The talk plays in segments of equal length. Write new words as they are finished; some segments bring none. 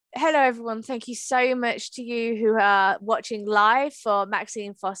hello everyone. Thank you so much to you who are watching live for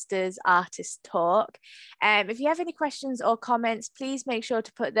Maxine Foster's Artist Talk. If you have any questions or comments, please make sure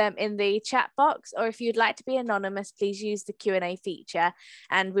to put them in the chat box, or if you'd like to be anonymous, please use the Q&A feature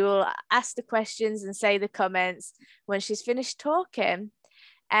and we will ask the questions and say the comments when she's finished talking.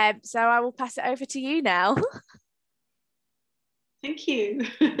 So I will pass it over to you now. Thank you.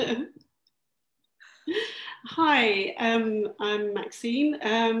 Hi, I'm Maxine,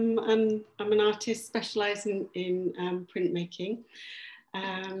 and I'm an artist specialising in printmaking.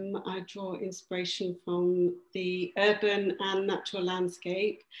 I draw inspiration from the urban and natural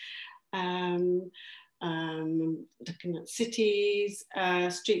landscape, looking at cities,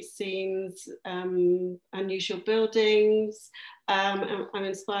 street scenes, unusual buildings. I'm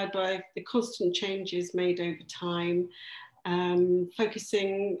inspired by the constant changes made over time.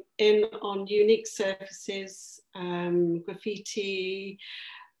 Focusing in on unique surfaces, graffiti,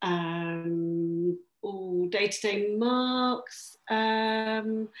 all day-to-day marks,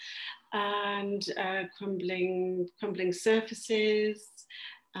 and crumbling surfaces.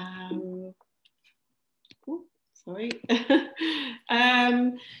 Sorry.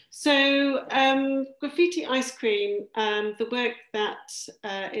 Graffiti ice cream, the work that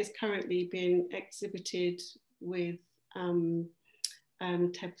is currently being exhibited with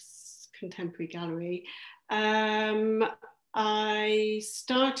Tebbs Contemporary Gallery. I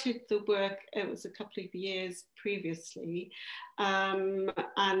started the work, it was a couple of years previously,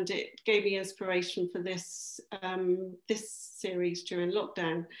 and it gave me inspiration for this, this series during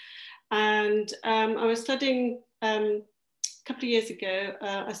lockdown. And I was studying, a couple of years ago,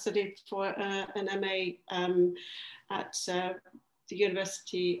 I studied for an MA at the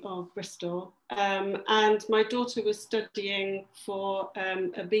University of Bristol, and my daughter was studying for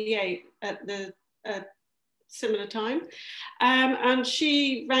a BA at the similar time, and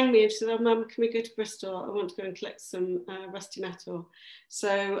she rang me and she said, "Oh, Mum, can we go to Bristol? I want to go and collect some rusty metal."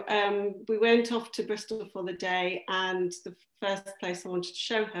 So we went off to Bristol for the day, and the first place I wanted to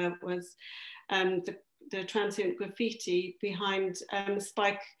show her was the transient graffiti behind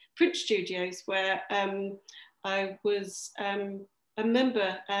Spike Print Studios, where I was a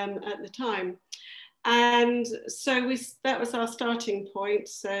member at the time. And so that was our starting point.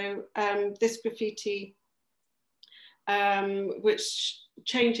 So this graffiti, which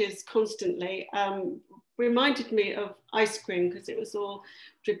changes constantly, reminded me of ice cream, because it was all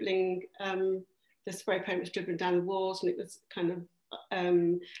dribbling, the spray paint was dribbling down the walls, and it was kind of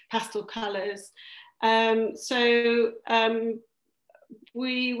pastel colours.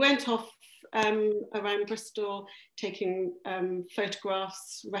 We went off around Bristol, taking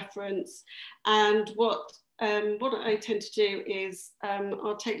photographs, reference, and what I tend to do is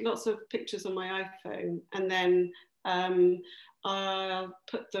I'll take lots of pictures on my iPhone, and then I'll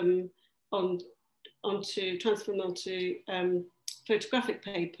put them transfer them onto photographic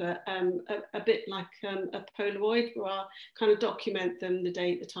paper, a bit like a Polaroid, where I'll kind of document them, the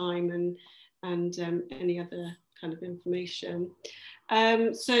date, the time, and any other kind of information.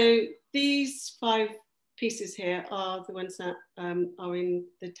 So these 5 pieces here are the ones that are in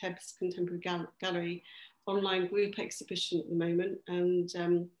the Tebbs Contemporary Gallery online group exhibition at the moment.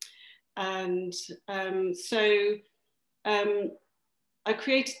 So I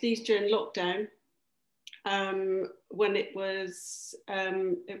created these during lockdown, when it was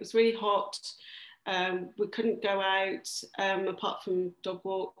really hot. We couldn't go out apart from dog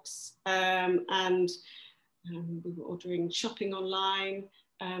walks, and we were ordering shopping online,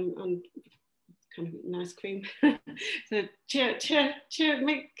 and kind of eating ice cream. So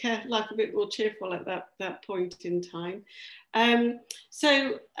make life a bit more cheerful at that point in time.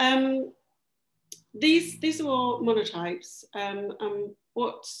 These are all monotypes.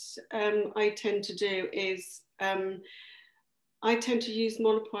 What I tend to do is I tend to use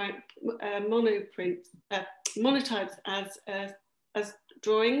monotypes as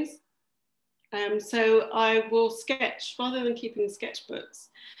drawings. So I will sketch, rather than keeping sketchbooks,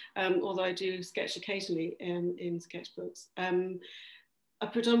 although I do sketch occasionally in sketchbooks. I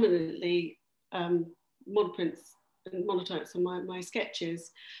predominantly monoprints and monotypes on my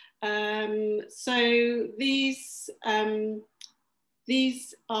sketches. So these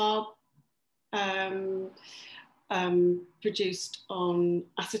are produced on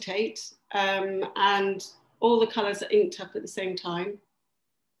acetate, and all the colours are inked up at the same time.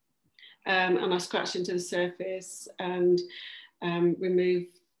 And I scratch into the surface and remove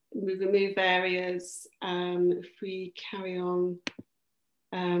areas. If we carry on,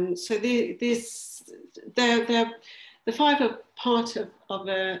 so the 5 are part of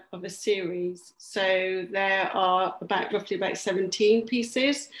a series. So there are roughly about 17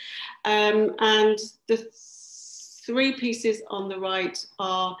 pieces. And the 3 pieces on the right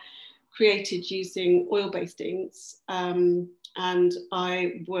are created using oil-based inks. And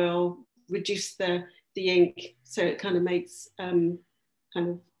I will reduce the ink so it kind of makes more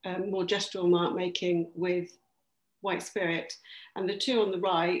gestural mark making with white spirit. And the 2 on the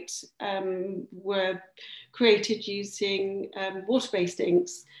right were created using water-based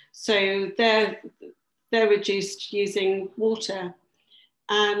inks. So they're reduced using water.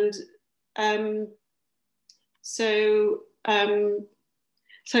 And so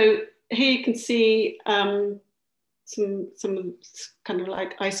here you can see some kind of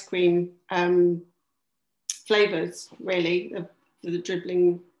like ice cream flavors, really, of the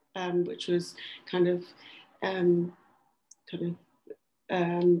dribbling, which was kind of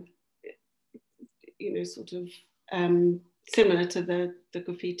sort of similar to the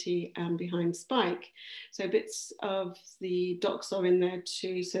graffiti behind Spike. So bits of the docs are in there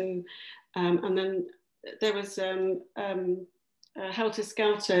too. So and then there was a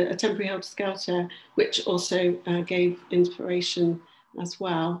helter-skelter, a temporary helter-skelter, which also gave inspiration as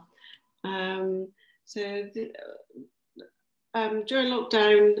well. During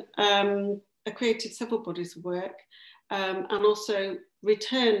lockdown, I created several bodies of work and also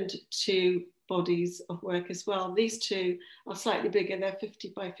returned to bodies of work as well. These 2 are slightly bigger, they're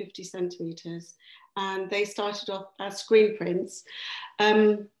 50 by 50 centimetres, and they started off as screen prints,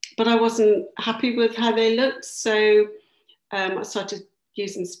 but I wasn't happy with how they looked, so I started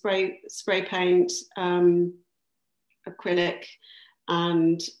using spray paint, acrylic,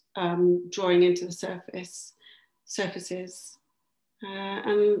 and drawing into the surfaces.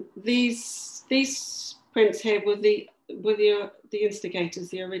 And these prints here were the instigators,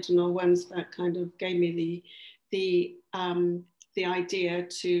 the original ones that kind of gave me the idea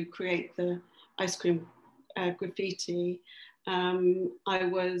to create the ice cream graffiti. I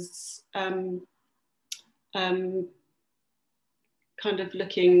was kind of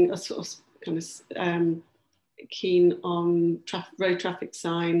looking, keen on road traffic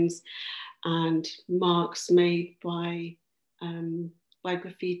signs and marks made by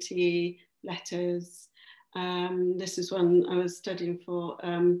graffiti, letters. This is when I was studying for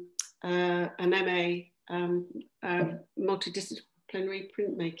an MA, multidisciplinary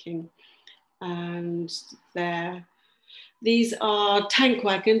printmaking. And these are tank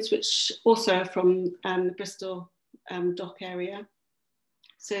wagons, which also are from the Bristol dock area.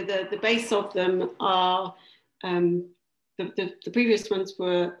 So the base of them are, the previous ones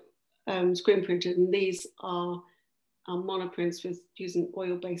were screen printed, and these are monoprints with using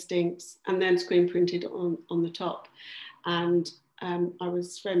oil-based inks, and then screen printed on the top. And I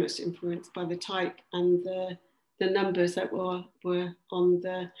was very much influenced by the type and the numbers that were on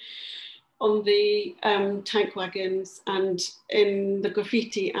the tank wagons and in the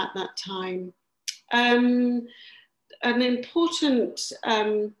graffiti at that time. An important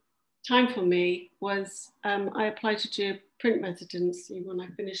time for me was I applied to do a print residency when I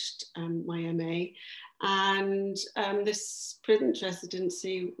finished my MA, and this print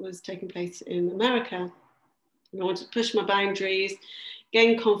residency was taking place in America. And I wanted to push my boundaries,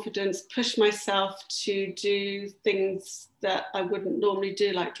 gain confidence, push myself to do things that I wouldn't normally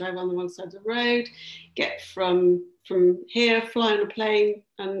do, like drive on the wrong side of the road, get from here, fly on a plane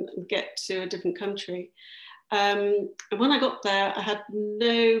and get to a different country. And when I got there, I had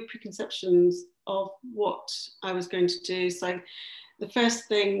no preconceptions of what I was going to do. So the first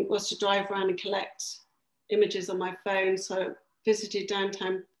thing was to drive around and collect images on my phone. So I visited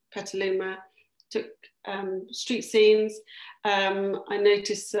downtown Petaluma, took street scenes. I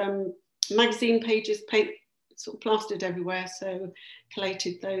noticed some magazine pages sort of plastered everywhere, so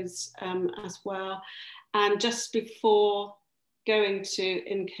collated those as well. And just before going to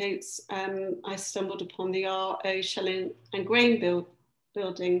Incoats, I stumbled upon the RO Shelling and Grain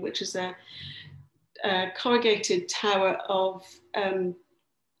building, which is a corrugated tower of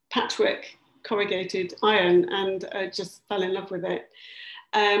patchwork corrugated iron, and I just fell in love with it.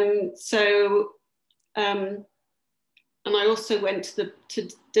 And I also went to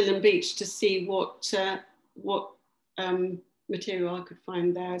Dillon Beach to see what material I could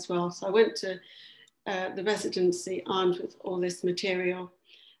find there as well. So I went to the residency armed with all this material.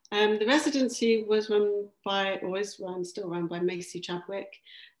 The residency was run by, or is still run by Macy Chadwick,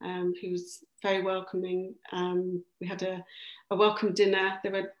 who's very welcoming. We had a welcome dinner.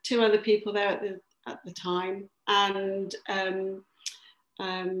 There were 2 other people there at the time, and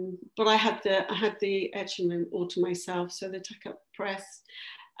but I had the etching room all to myself. So the tuck-up press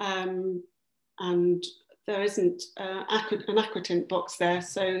and there isn't an aquatint box there.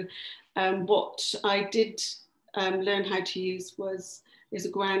 So what I did learn how to use is a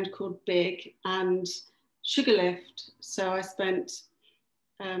ground called Big and Sugarlift. So I spent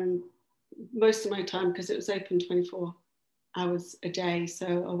most of my time, because it was open 24 hours a day, so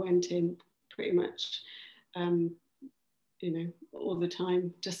I went in pretty much all the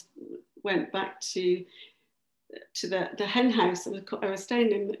time. Just went back to the hen house. I was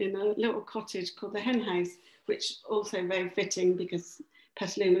staying in a little cottage called the hen house, which also very fitting because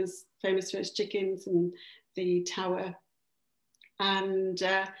Petaluma's famous for its chickens and the tower. And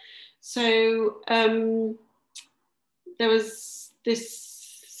so there was this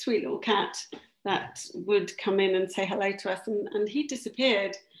sweet little cat that would come in and say hello to us, and he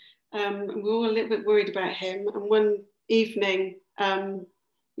disappeared. And we were all a little bit worried about him. And one evening,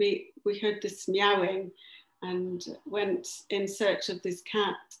 we heard this meowing and went in search of this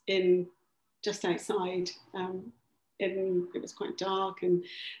cat just outside. It was quite dark, and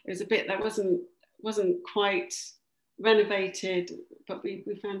it was a bit that wasn't quite renovated, but we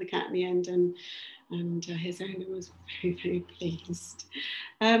found the cat in the end, and his owner was very, very pleased.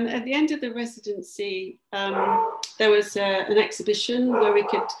 At the end of the residency, there was an exhibition where we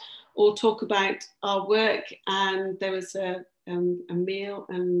could all talk about our work, and there was a meal,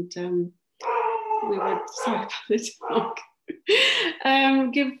 and we would, sorry about the dog,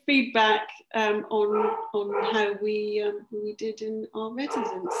 give feedback on how we did in our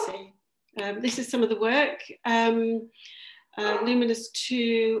residency. This is some of the work. Luminous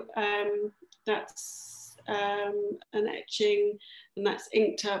 2, that's an etching, and that's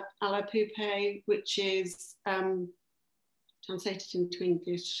inked up a la Poupée, which is translated into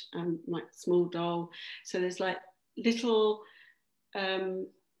English, like small doll. So there's like little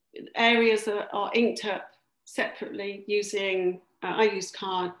areas that are inked up separately using, I use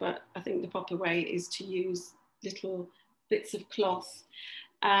card, but I think the proper way is to use little bits of cloth.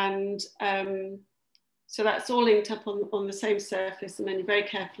 And so that's all inked up on the same surface, and then you very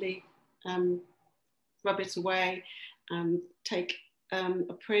carefully rub it away and take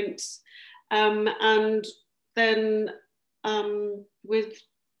a print. And then with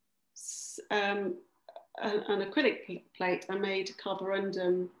an acrylic plate, I made a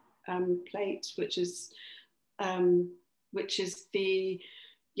carborundum plate, which is the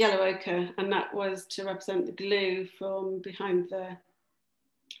yellow ochre, and that was to represent the glue from behind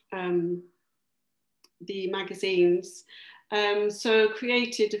the magazines. So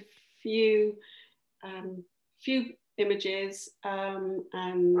created a few images,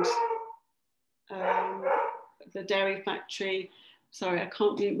 and the dairy factory. Sorry, I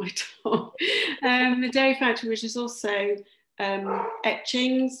can't mute my dog. The dairy factory, which is also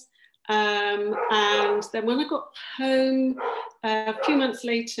etchings. And then when I got home, a few months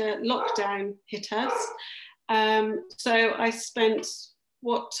later, lockdown hit us. So I spent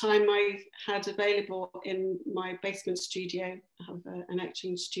what time I had available in my basement studio. I have an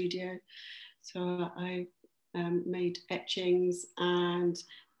etching studio. So I made etchings, and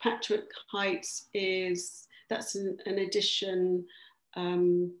Patrick Heights that's an edition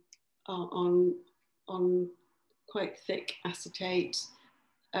on quite thick acetate.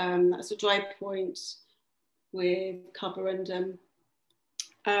 That's a dry point with carborundum.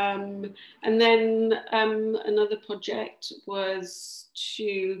 And then another project was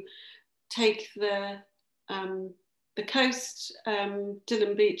to take the coast,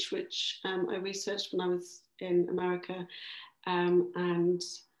 Dillon Beach, which I researched when I was in America, and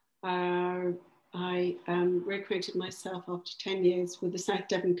I recreated myself after 10 years with the South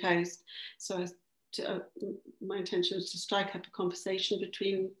Devon coast. So my intention was to strike up a conversation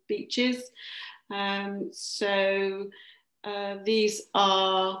between beaches. So these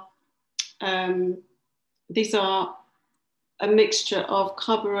are a mixture of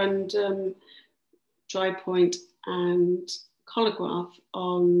carborundum, dry point, and collagraph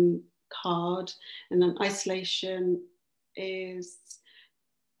on card, and then isolation is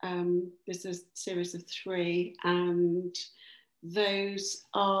there's a series of 3, and those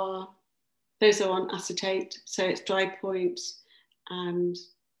are on acetate, so it's dry point and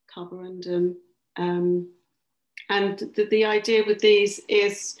carborundum. And the idea with these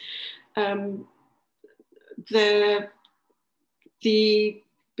is the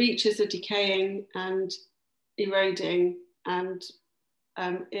beaches are decaying and eroding, and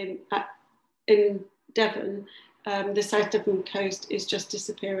in Devon, the South Devon coast is just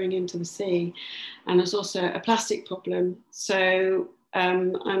disappearing into the sea, and there's also a plastic problem. So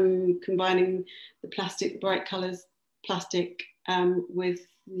I'm combining the plastic, bright colours plastic, with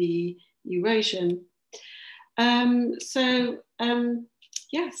the erosion. So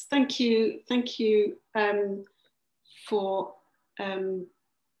Yes, thank you for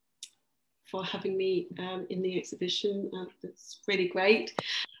having me in the exhibition. That's really great.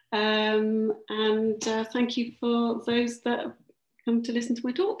 And thank you for those that come to listen to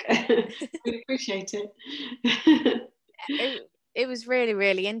my talk. Really appreciate it. It was really,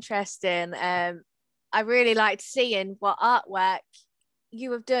 really interesting. I really liked seeing what artwork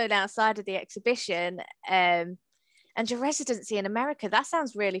you have done outside of the exhibition, and your residency in America. That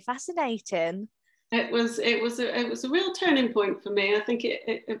sounds really fascinating. It was a real turning point for me. I think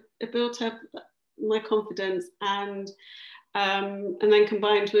it built up my confidence, and then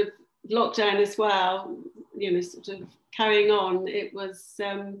combined with lockdown as well, you know, sort of carrying on, it was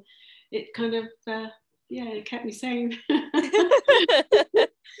it kind of it kept me sane.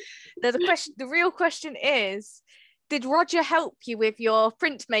 The real question is, did Roger help you with your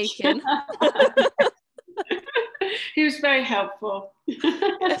printmaking? He was very helpful.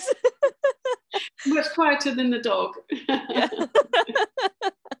 Yes. Much quieter than the dog. Yeah.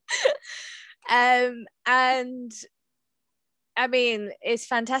 And I mean, it's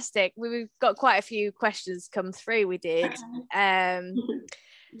fantastic. We've got quite a few questions come through. We did.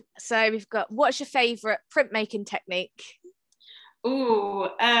 So we've got, what's your favourite printmaking technique? Oh,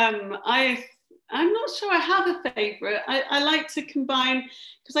 I'm not sure I have a favourite. I like to combine,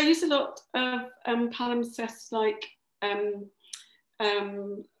 because I use a lot of palimpsest like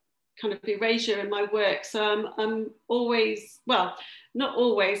kind of erasure in my work. So I'm always, well, not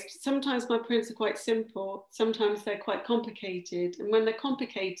always, sometimes my prints are quite simple, sometimes they're quite complicated. And when they're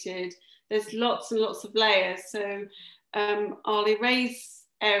complicated, there's lots and lots of layers. So I'll erase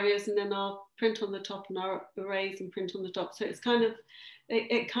areas and then I'll print on the top, and I'll erase and print on the top. So it's kind of,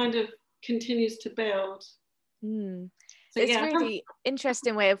 it kind of continues to build. So it's really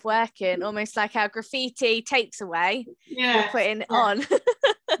interesting way of working, almost like how graffiti takes away, you're putting on.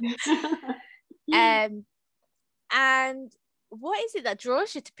 And what is it that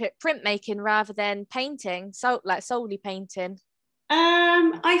draws you to printmaking rather than painting, so like solely painting?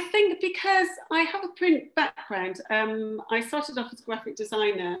 I think because I have a print background. I started off as a graphic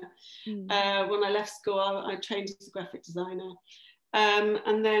designer. When I left school, I trained as a graphic designer,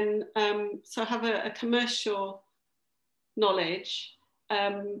 and then so I have a commercial knowledge.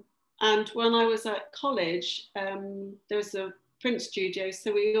 And when I was at college, there was a print studio,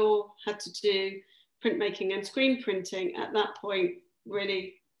 so we all had to do printmaking, and screen printing at that point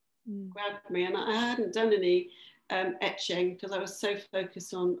really grabbed me. And I hadn't done any etching because I was so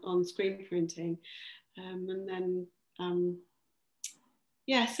focused on screen printing. And then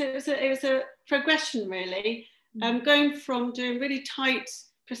so it was a progression really, going from doing really tight,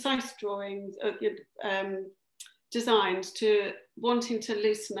 precise drawings, designs, to wanting to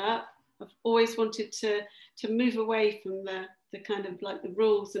loosen up. I've always wanted to move away from the kind of like the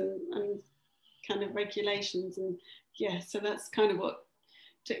rules and kind of regulations, and so that's kind of what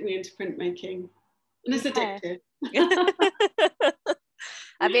took me into printmaking. And it's addictive.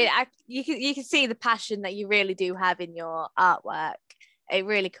 I mean, you can see the passion that you really do have in your artwork. It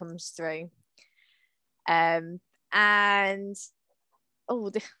really comes through. And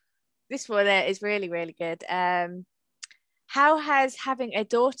this one is really, really good. How has having a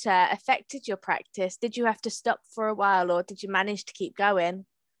daughter affected your practice? Did you have to stop for a while, or did you manage to keep going?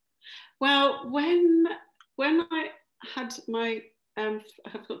 Well, when I had my,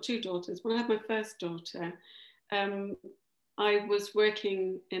 I've got two daughters. When I had my first daughter, I was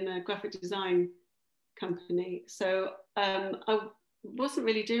working in a graphic design company. So I wasn't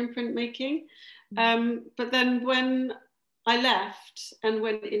really doing printmaking. But then when I left and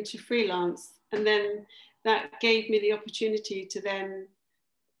went into freelance, and then that gave me the opportunity to then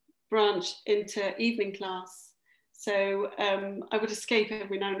branch into evening class. So I would escape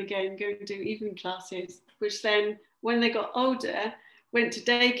every now and again, go and do evening classes, which then when they got older, went to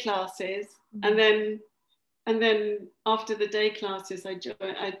day classes. And then after the day classes, I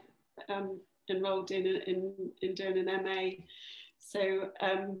enrolled in doing an MA. So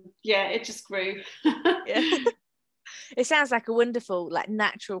it just grew. It sounds like a wonderful, like,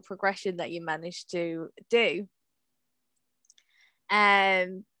 natural progression that you managed to do.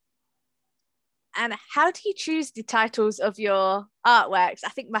 And how do you choose the titles of your artworks? I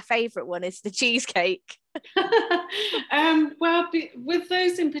think my favorite one is the cheesecake. Well, with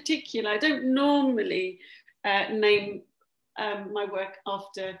those in particular, I don't normally name my work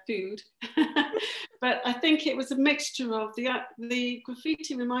after food, but I think it was a mixture of the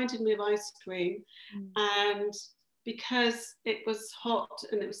graffiti reminded me of ice cream, and because it was hot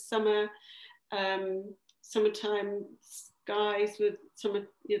and it was summer, summertime skies with some of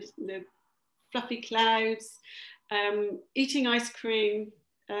the fluffy clouds, eating ice cream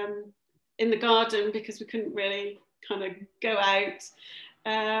in the garden because we couldn't really kind of go out.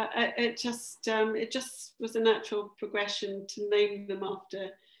 It just was a natural progression to name them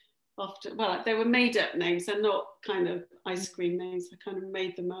after, well, they were made up names. They're not kind of ice cream names. I kind of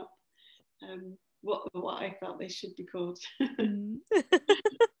made them up. What I felt they should be called.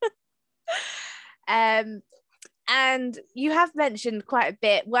 And you have mentioned quite a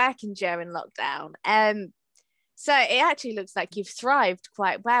bit working during lockdown. So it actually looks like you've thrived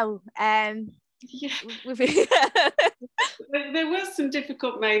quite well. Yeah. There were some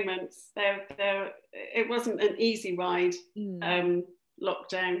difficult moments. It wasn't an easy ride,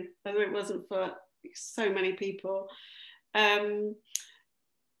 lockdown, as it wasn't for so many people.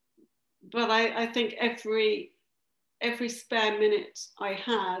 But I think every spare minute I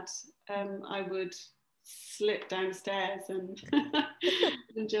had, I would slip downstairs and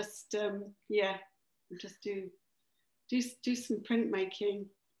and just do some printmaking.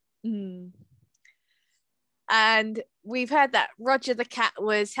 And we've heard that Roger the cat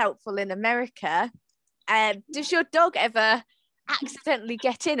was helpful in America. Does your dog ever accidentally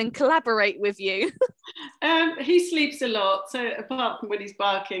get in and collaborate with you? He sleeps a lot, so apart from when he's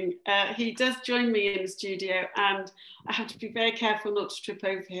barking, he does join me in the studio, and I have to be very careful not to trip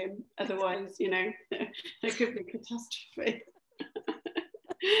over him, otherwise, you know, there could be a catastrophe.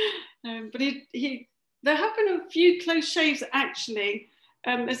 But there have been a few close shaves actually.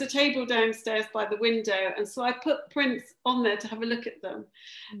 There's a table downstairs by the window, and so I put prints on there to have a look at them.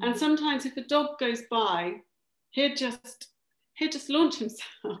 And sometimes if a dog goes by, he'll just launch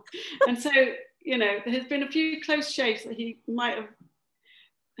himself. And so, you know, there has been a few close shaves that he might have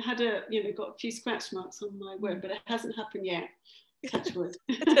had got a few scratch marks on my work, but it hasn't happened yet. Touch wood.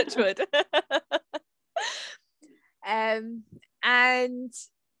 Touch wood. And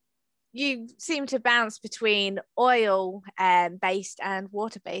you seem to bounce between oil based and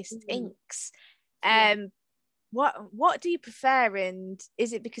water-based inks. What do you prefer, and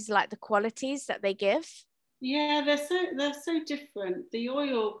is it because of like the qualities that they give? Yeah, they're so different. The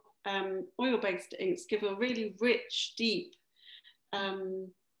oil-based inks give a really rich, deep,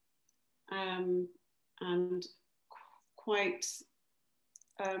 and quite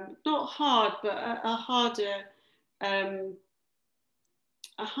not hard, but a harder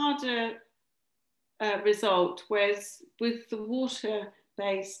result. Whereas with the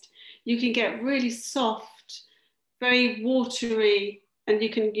water-based, you can get really soft, very watery, and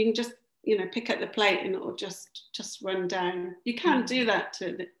you can just pick up the plate and it'll just run down. You can do that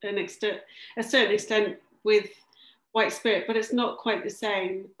to a certain extent with white spirit, but it's not quite the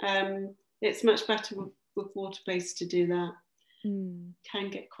same. It's much better with water-based to do that. Can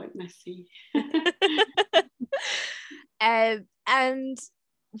get quite messy. And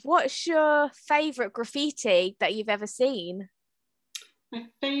what's your favourite graffiti that you've ever seen? My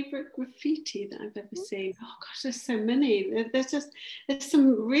favourite graffiti that I've ever seen. Oh gosh, there's so many. There's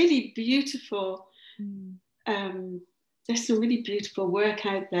some really beautiful. There's some really beautiful work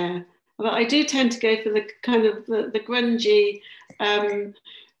out there. But I do tend to go for the kind of the grungy, kind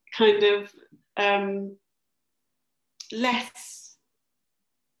of less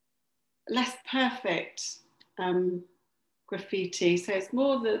perfect graffiti. So it's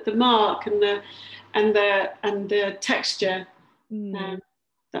more the mark and the texture that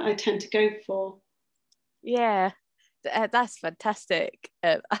I tend to go for. Yeah, that's fantastic.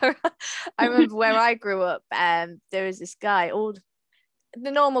 I remember where I grew up, there was this guy, all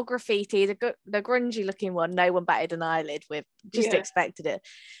the normal graffiti, the grungy looking one, no one batted an eyelid with, just expected it.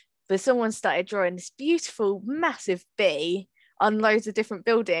 But someone started drawing this beautiful massive bee on loads of different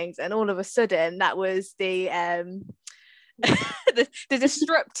buildings, and all of a sudden that was the the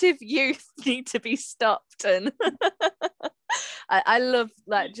disruptive youth need to be stopped. And I love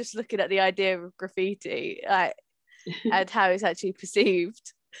like just looking at the idea of graffiti, like, and how it's actually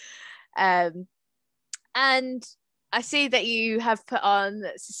perceived. And I see that you have put on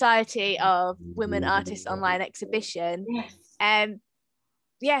Society of Women Artists online exhibition. So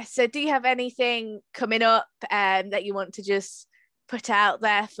do you have anything coming up that you want to just put out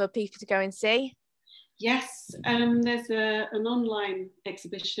there for people to go and see? Yes, there's an online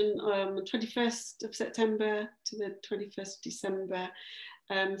exhibition on the 21st of September to the 21st of December,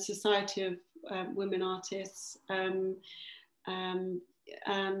 Society of Women Artists, and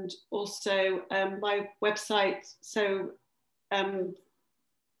also my website. So I've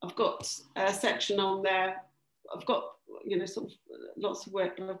got a section on there. I've got sort of lots of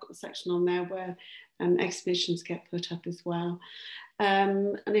work, but I've got a section on there where exhibitions get put up as well.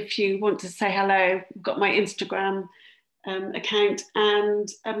 And if you want to say hello, I've got my Instagram account and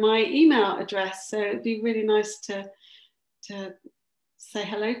my email address. So it'd be really nice to say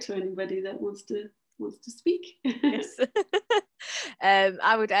hello to anybody that wants to speak. Yes.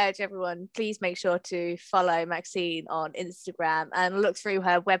 I would urge everyone, please make sure to follow Maxine on Instagram and look through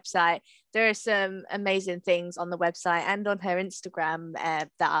her website. There are some amazing things on the website and on her Instagram that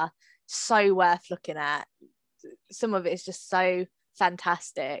are so worth looking at. Some of it is just so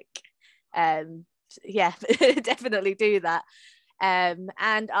fantastic. Yeah, definitely do that.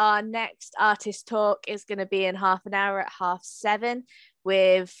 And our next artist talk is going to be in half an hour at 7:30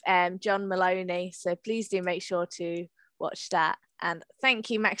 with John Maloney, so please do make sure to watch that. And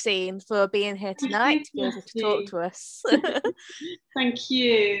thank you, Maxine, for being here tonight to be able to talk to us. Thank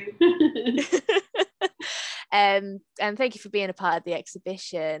you. And thank you for being a part of the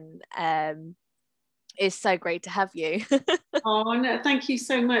exhibition. It's so great to have you. Oh no, thank you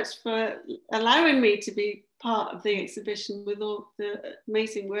so much for allowing me to be part of the exhibition with all the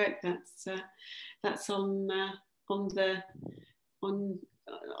amazing work that's on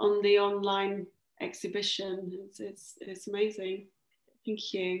the online exhibition. It's amazing.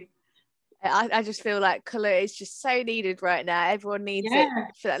 Thank you. I just feel like colour is just so needed right now. Everyone needs it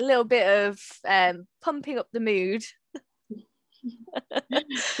for that little bit of pumping up the mood.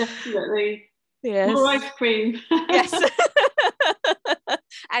 Definitely. Yes. More ice cream. Yes.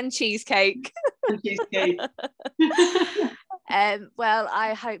 And cheesecake. And cheesecake. Well,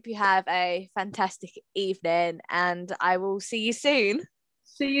 I hope you have a fantastic evening, and I will see you soon.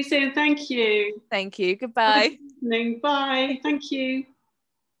 See you soon. Thank you. Thank you. Goodbye. Bye. Thank you.